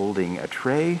will be holding a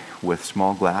tray with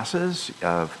small glasses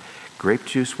of grape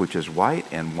juice, which is white,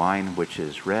 and wine, which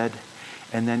is red.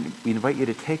 And then we invite you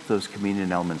to take those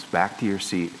communion elements back to your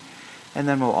seat, and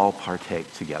then we'll all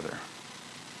partake together.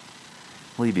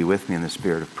 Will you be with me in the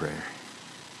spirit of prayer?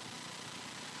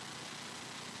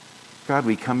 God,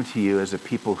 we come to you as a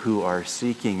people who are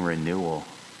seeking renewal,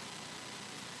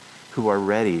 who are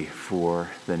ready for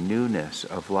the newness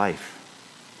of life,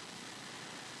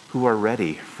 who are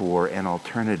ready for an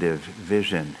alternative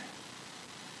vision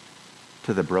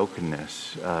to the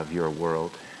brokenness of your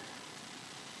world.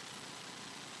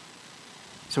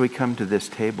 So we come to this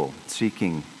table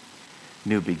seeking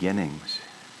new beginnings,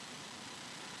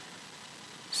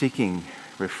 seeking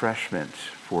refreshment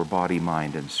for body,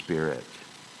 mind, and spirit.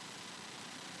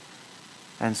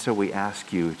 And so we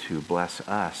ask you to bless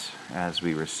us as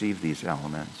we receive these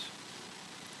elements.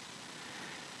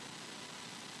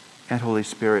 And Holy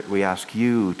Spirit, we ask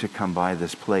you to come by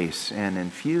this place and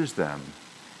infuse them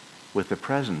with the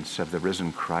presence of the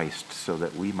risen Christ so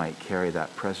that we might carry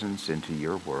that presence into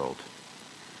your world.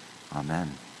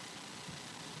 Amen.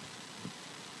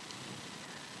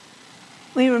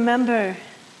 We remember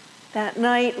that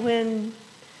night when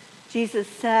Jesus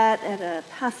sat at a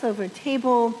Passover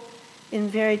table in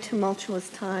very tumultuous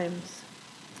times.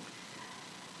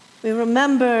 We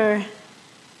remember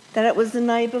that it was the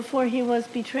night before he was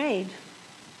betrayed.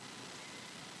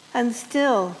 And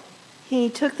still, he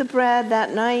took the bread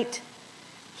that night,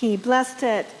 he blessed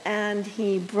it, and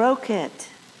he broke it,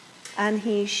 and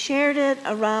he shared it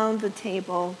around the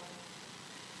table,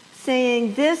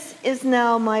 saying, "This is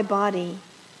now my body,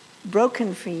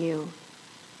 broken for you.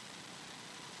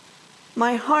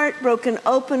 My heart broken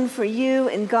open for you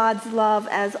in God's love.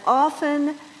 As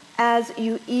often as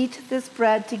you eat this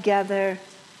bread together,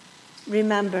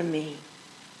 remember me."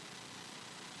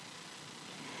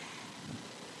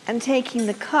 And taking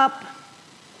the cup,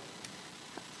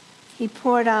 he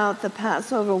poured out the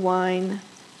Passover wine,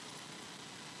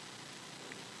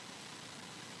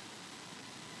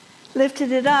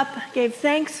 lifted it up, gave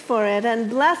thanks for it, and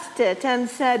blessed it, and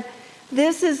said,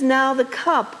 "This is now the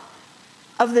cup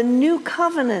of the new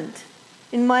covenant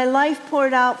in my life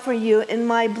poured out for you, in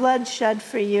my blood shed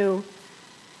for you.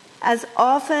 As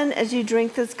often as you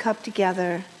drink this cup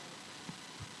together,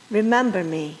 remember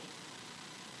me."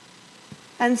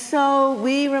 And so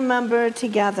we remember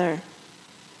together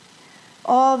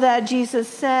all that Jesus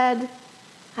said,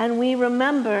 and we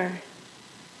remember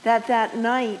that that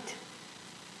night,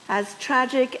 as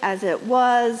tragic as it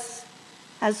was,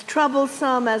 as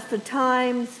troublesome as the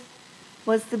times,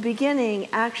 was the beginning,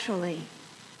 actually,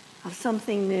 of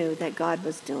something new that God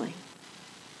was doing.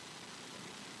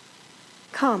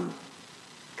 Come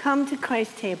to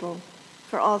Christ's table,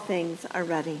 for all things are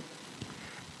ready.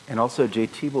 And also,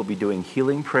 JT will be doing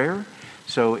healing prayer.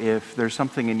 So if there's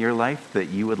something in your life that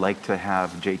you would like to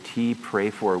have JT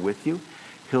pray for with you,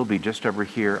 he'll be just over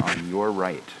here on your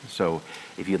right. So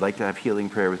if you'd like to have healing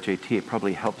prayer with JT, it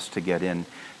probably helps to get in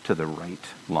to the right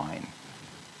line.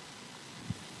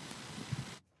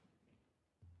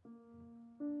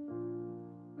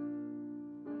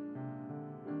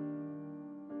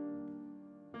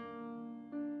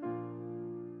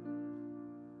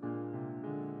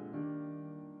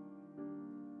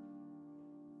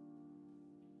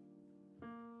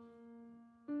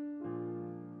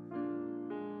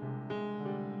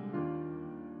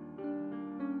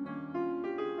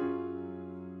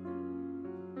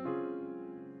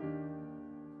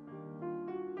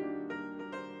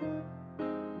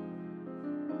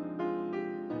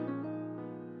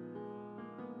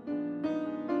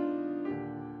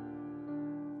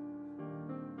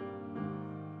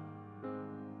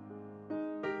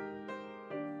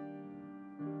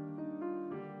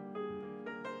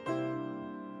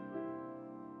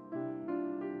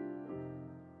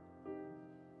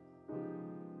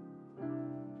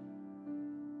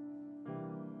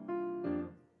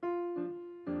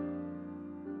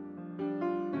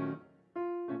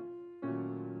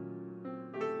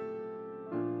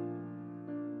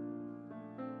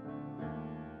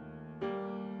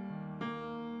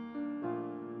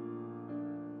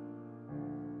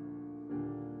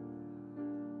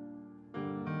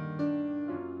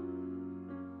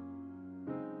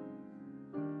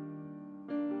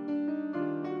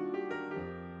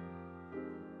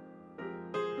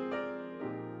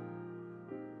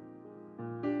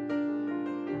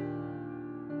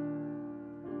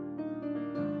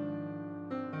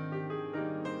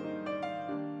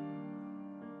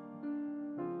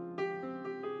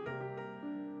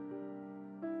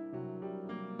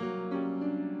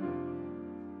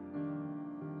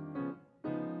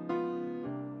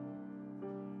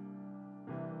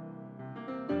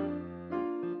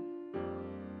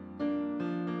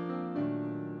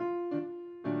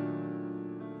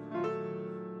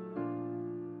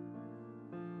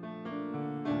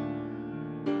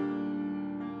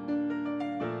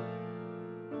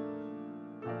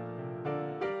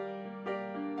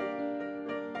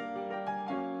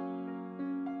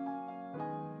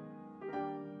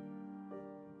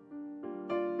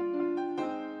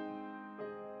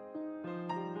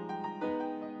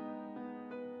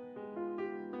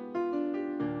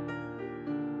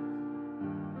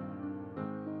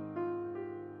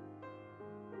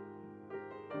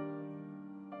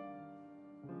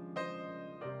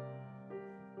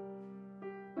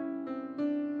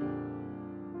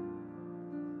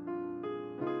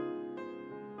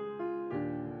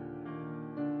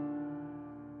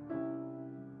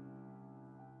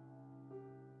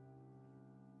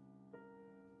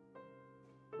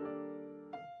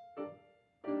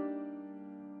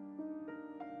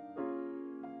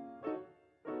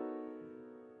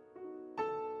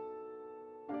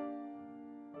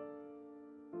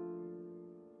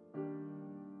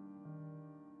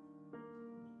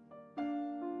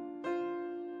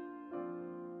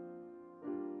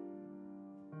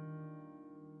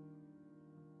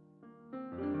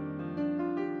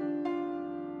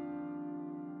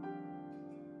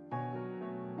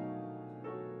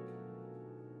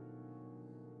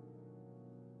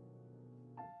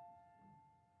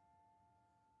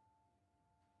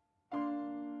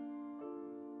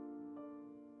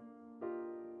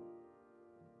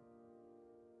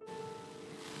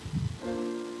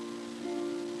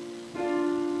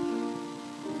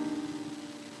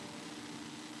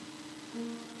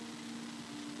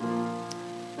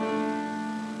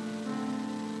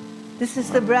 This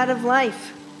is the bread of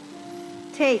life.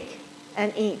 Take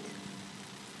and eat.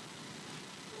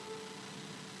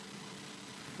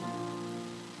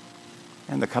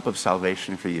 And the cup of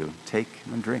salvation for you. Take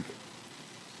and drink.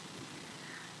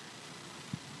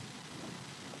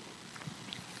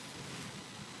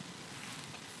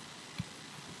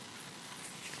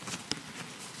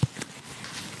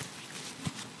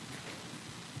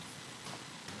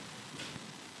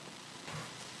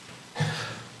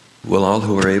 Will all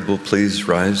who are able please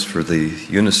rise for the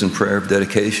unison prayer of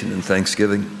dedication and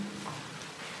thanksgiving?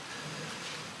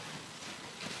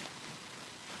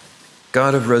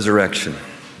 God of resurrection,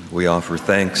 we offer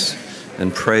thanks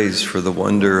and praise for the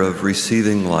wonder of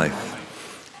receiving life,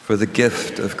 for the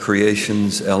gift of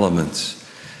creation's elements.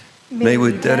 May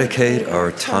we dedicate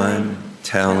our time,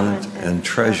 talent, and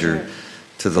treasure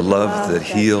to the love that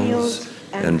heals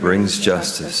and brings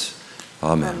justice.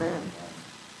 Amen.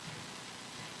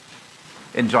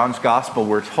 In John's Gospel,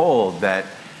 we're told that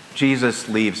Jesus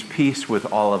leaves peace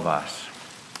with all of us.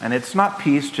 And it's not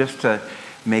peace just to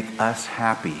make us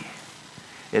happy.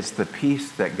 It's the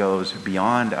peace that goes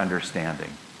beyond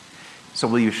understanding. So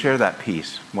will you share that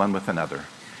peace one with another?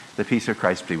 The peace of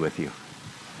Christ be with you.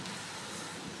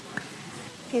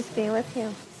 Peace be with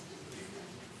you.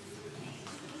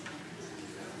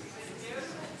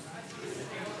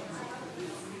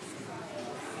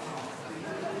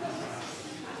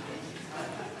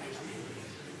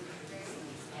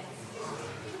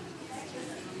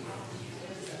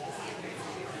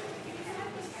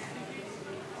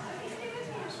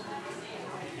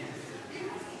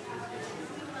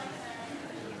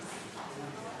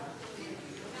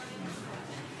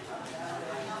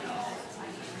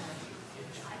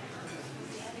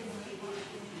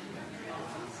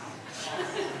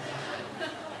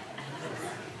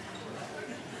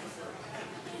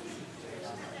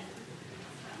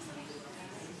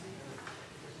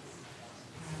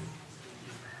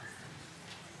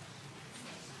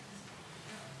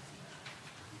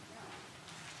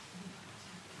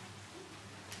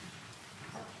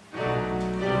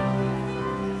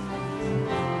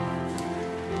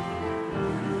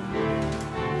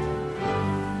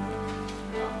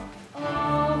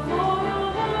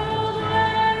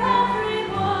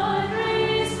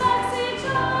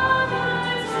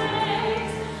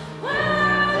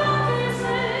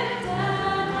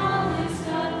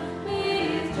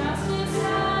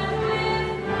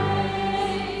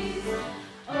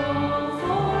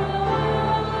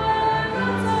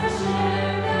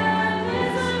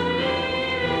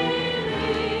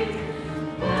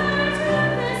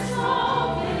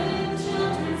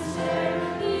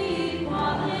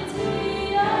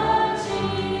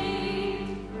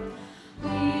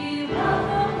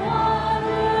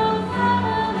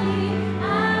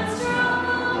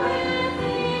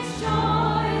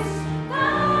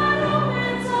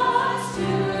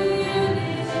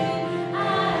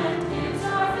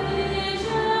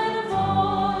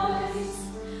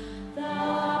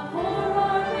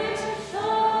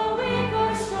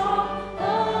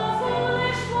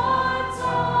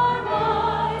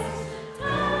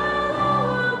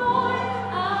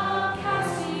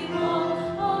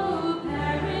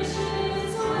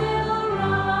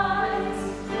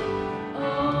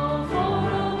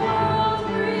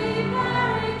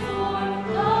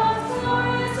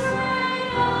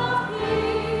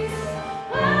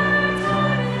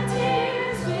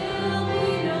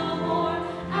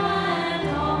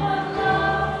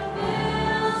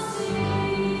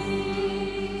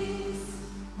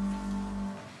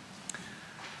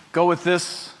 Go with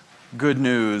this good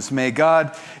news. May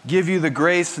God give you the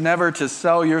grace never to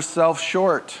sell yourself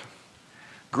short.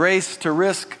 Grace to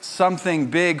risk something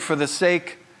big for the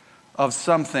sake of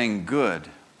something good.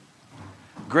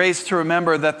 Grace to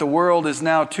remember that the world is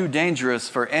now too dangerous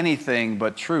for anything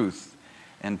but truth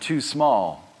and too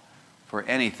small for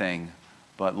anything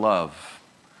but love.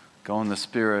 Go in the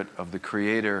spirit of the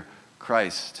Creator,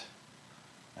 Christ,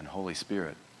 and Holy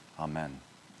Spirit. Amen.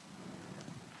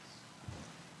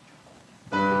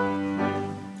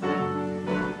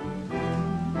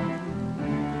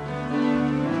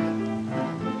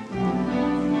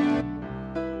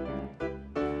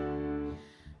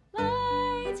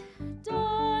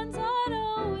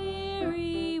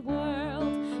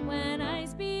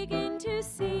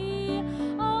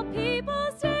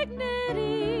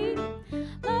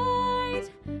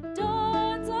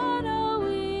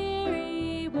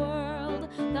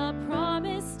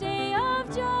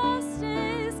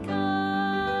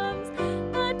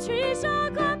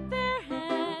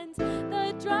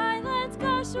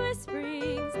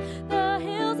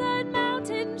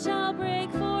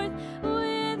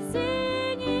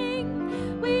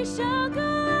 Shall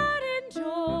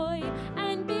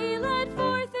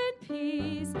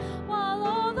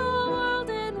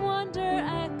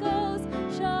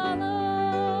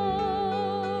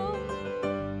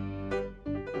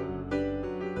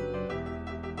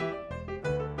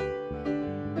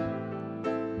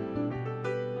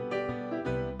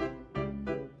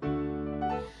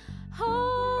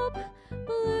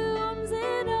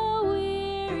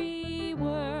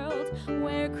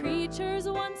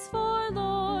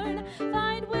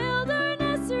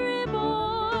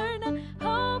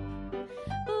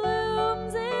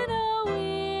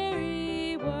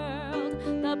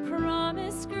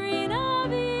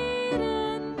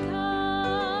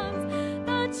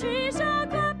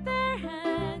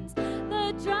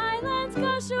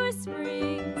shore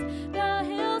springs, the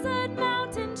hills